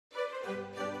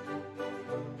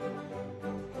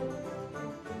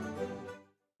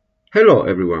Hello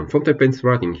everyone,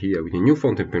 Fountainpenswriting here with a new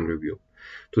fountain pen review.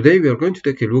 Today we are going to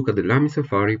take a look at the Lami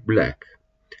Safary Black.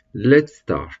 Let's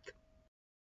start.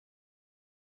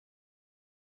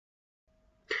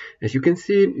 As you can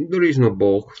see, there is no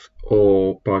box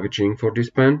or packaging for this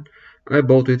pen. I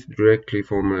bought it directly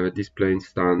from a display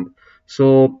stand,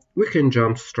 so we can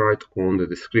jump straight on the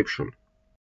description.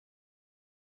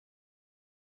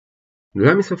 The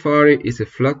Lami Safary is a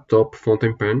flat-top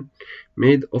fountain pen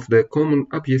made of the common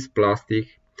ABS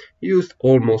plastic used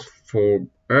almost for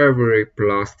every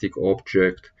plastic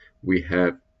object we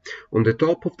have. On the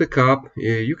top of the cap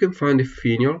you can find a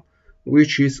finial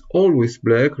which is always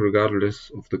black regardless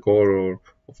of the color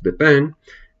of the pen,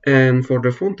 and for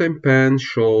the fountain pen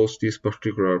shows this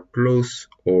particular plus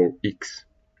or X.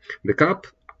 The cap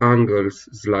angles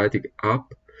slightly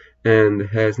up and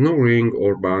has no ring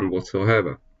or band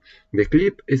whatsoever. The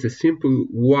clip is a simple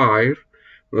wire.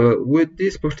 With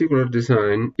this particular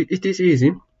design, it is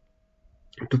easy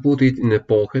to put it in a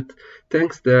pocket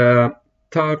thanks to the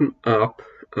turn up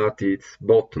at its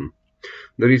bottom.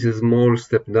 There is a small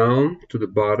step down to the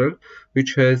barrel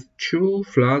which has two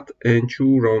flat and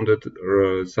two rounded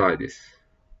sides.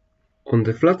 On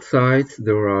the flat sides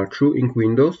there are two ink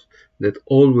windows that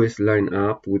always line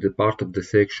up with the part of the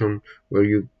section where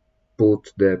you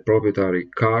put the proprietary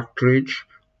cartridge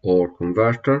or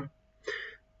converter.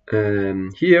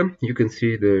 Here you can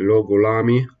see the logo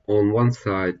Lami on one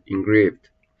side engraved.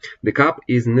 The cap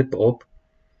is nip up.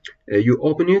 You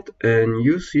open it and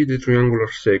you see the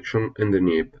triangular section and the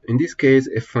nib. In this case,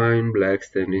 a fine black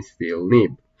stainless steel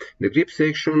nib. The grip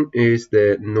section is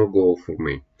the no-go for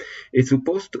me. It's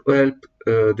supposed to help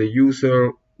the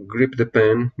user grip the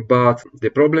pen, but the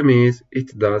problem is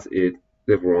it does it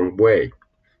the wrong way.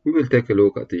 We will take a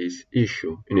look at this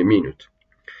issue in a minute.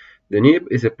 The nib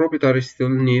is a proprietary steel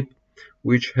nib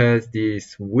which has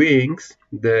these wings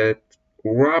that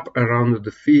wrap around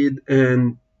the feed,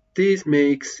 and this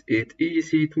makes it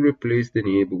easy to replace the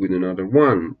nib with another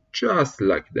one, just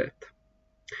like that.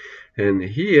 And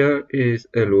here is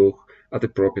a look at the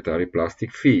proprietary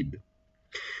plastic feed.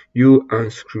 You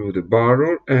unscrew the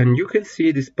barrel and you can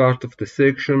see this part of the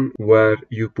section where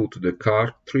you put the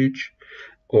cartridge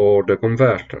or the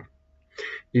converter.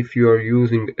 If you are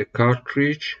using a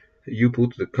cartridge, you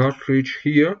put the cartridge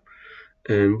here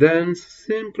and then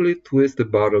simply twist the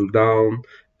barrel down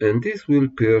and this will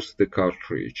pierce the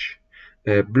cartridge.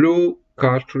 A blue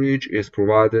cartridge is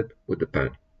provided with the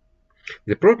pen.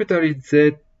 The proprietary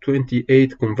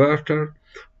Z28 converter,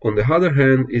 on the other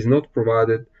hand, is not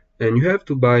provided and you have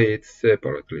to buy it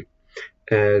separately.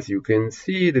 As you can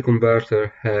see, the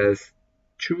converter has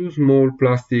two small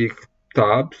plastic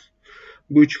tabs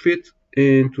which fit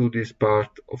into this part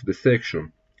of the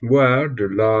section, where the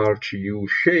large U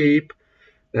shape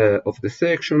of the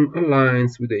section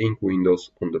aligns with the ink windows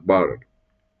on the barrel.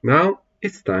 Now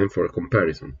it's time for a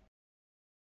comparison.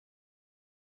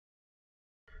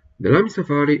 The Lami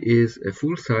Safary is a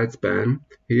full-size pen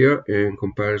here in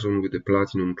comparison with the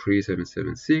Platinum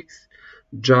 3776,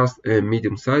 just a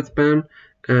medium-sized pen,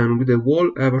 and with a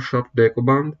wall Eversharp deco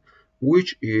band,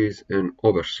 which is an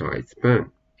oversized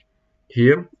pen.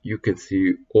 Here you can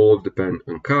see all the pen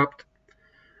uncapped.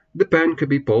 The pen can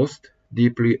be posed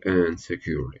deeply and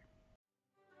securely.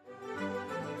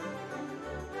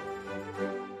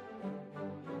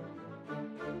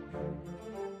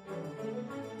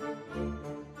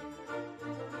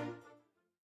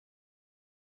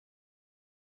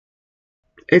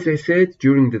 As I said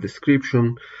during the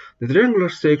description, the triangular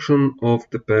section of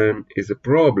the pen is a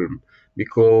problem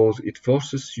because it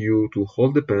forces you to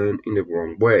hold the pen in the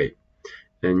wrong way.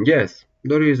 And yes,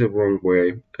 there is a wrong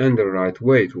way and a right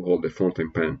way to hold a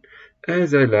fountain pen,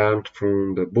 as I learned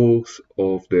from the books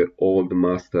of the old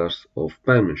masters of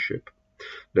penmanship.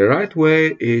 The right way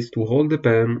is to hold the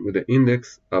pen with the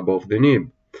index above the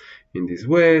nib. In this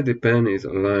way, the pen is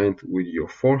aligned with your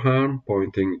forearm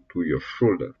pointing to your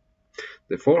shoulder.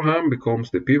 The forearm becomes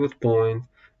the pivot point,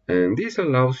 and this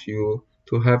allows you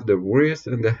to have the wrist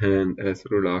and the hand as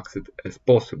relaxed as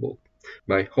possible.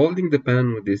 By holding the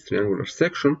pen with this triangular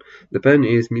section, the pen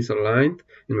is misaligned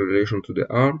in relation to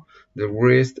the arm, the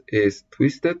wrist is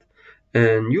twisted,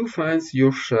 and you find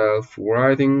yourself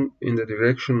writing in the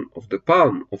direction of the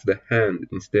palm of the hand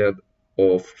instead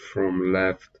of from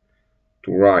left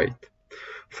to right,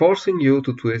 forcing you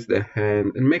to twist the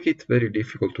hand and make it very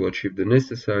difficult to achieve the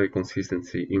necessary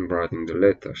consistency in writing the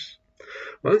letters.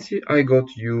 Once I got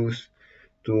used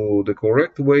to the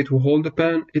correct way to hold the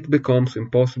pen, it becomes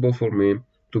impossible for me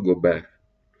to go back.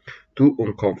 Too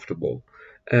uncomfortable.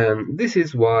 And this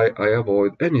is why I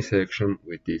avoid any section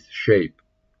with this shape.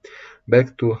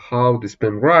 Back to how this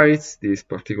pen writes, this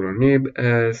particular nib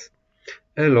has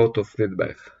a lot of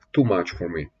feedback, too much for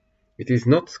me. It is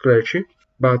not scratchy,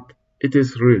 but it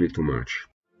is really too much.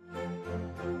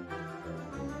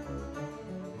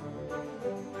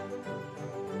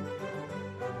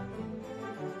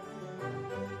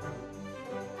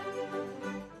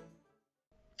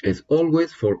 As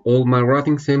always, for all my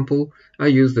writing sample, I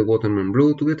use the watermelon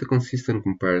blue to get a consistent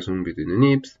comparison between the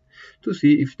nibs to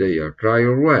see if they are dry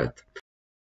or wet.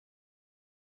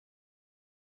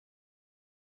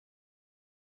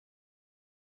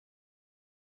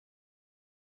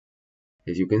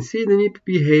 As you can see, the nib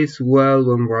behaves well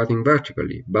when writing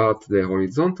vertically, but the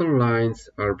horizontal lines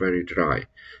are very dry.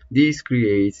 This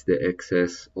creates the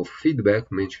excess of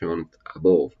feedback mentioned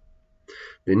above.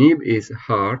 The nib is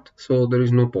hard, so there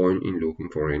is no point in looking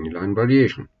for any line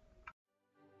variation.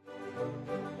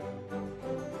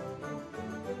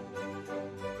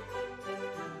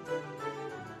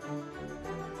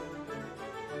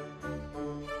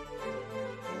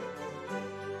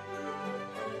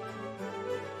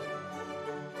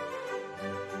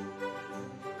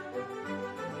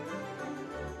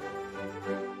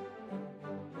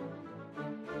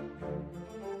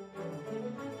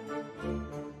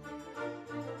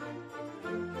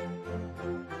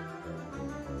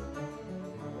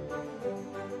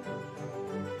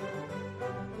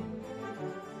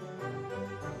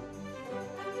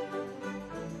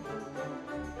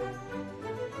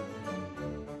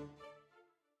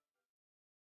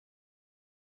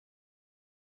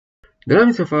 The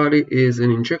Lami Safary is an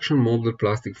injection molded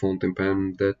plastic fountain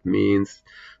pen. That means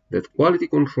that quality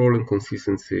control and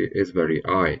consistency is very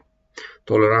high.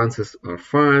 Tolerances are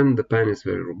fine, the pen is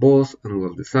very robust and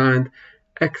well designed,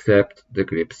 except the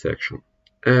grip section.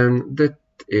 And that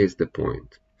is the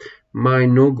point. My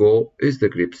no-go is the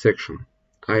grip section.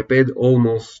 I paid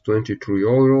almost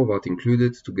 €23 VAT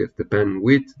included to get the pen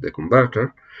with the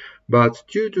converter, but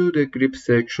due to the grip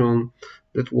section,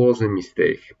 that was a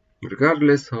mistake.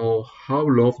 Regardless of how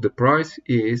low the price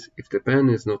is, if the pen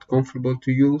is not comfortable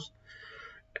to use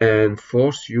and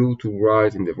force you to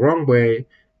write in the wrong way,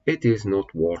 it is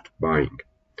not worth buying.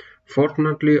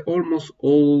 Fortunately, almost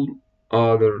all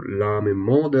other Lami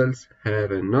models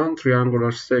have a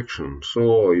non-triangular section,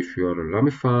 so if you are a Lami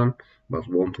fan but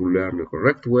want to learn the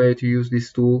correct way to use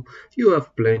this tool, you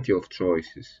have plenty of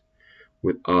choices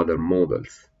with other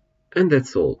models. And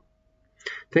that's all.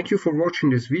 Thank you for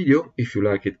watching this video. If you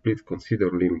like it, please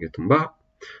consider leaving a thumb up.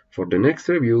 For the next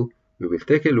review, we will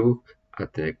take a look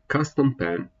at a custom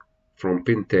pen from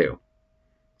Pinteo.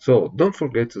 So don't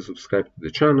forget to subscribe to the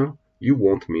channel, you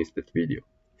won't miss that video.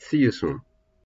 See you soon.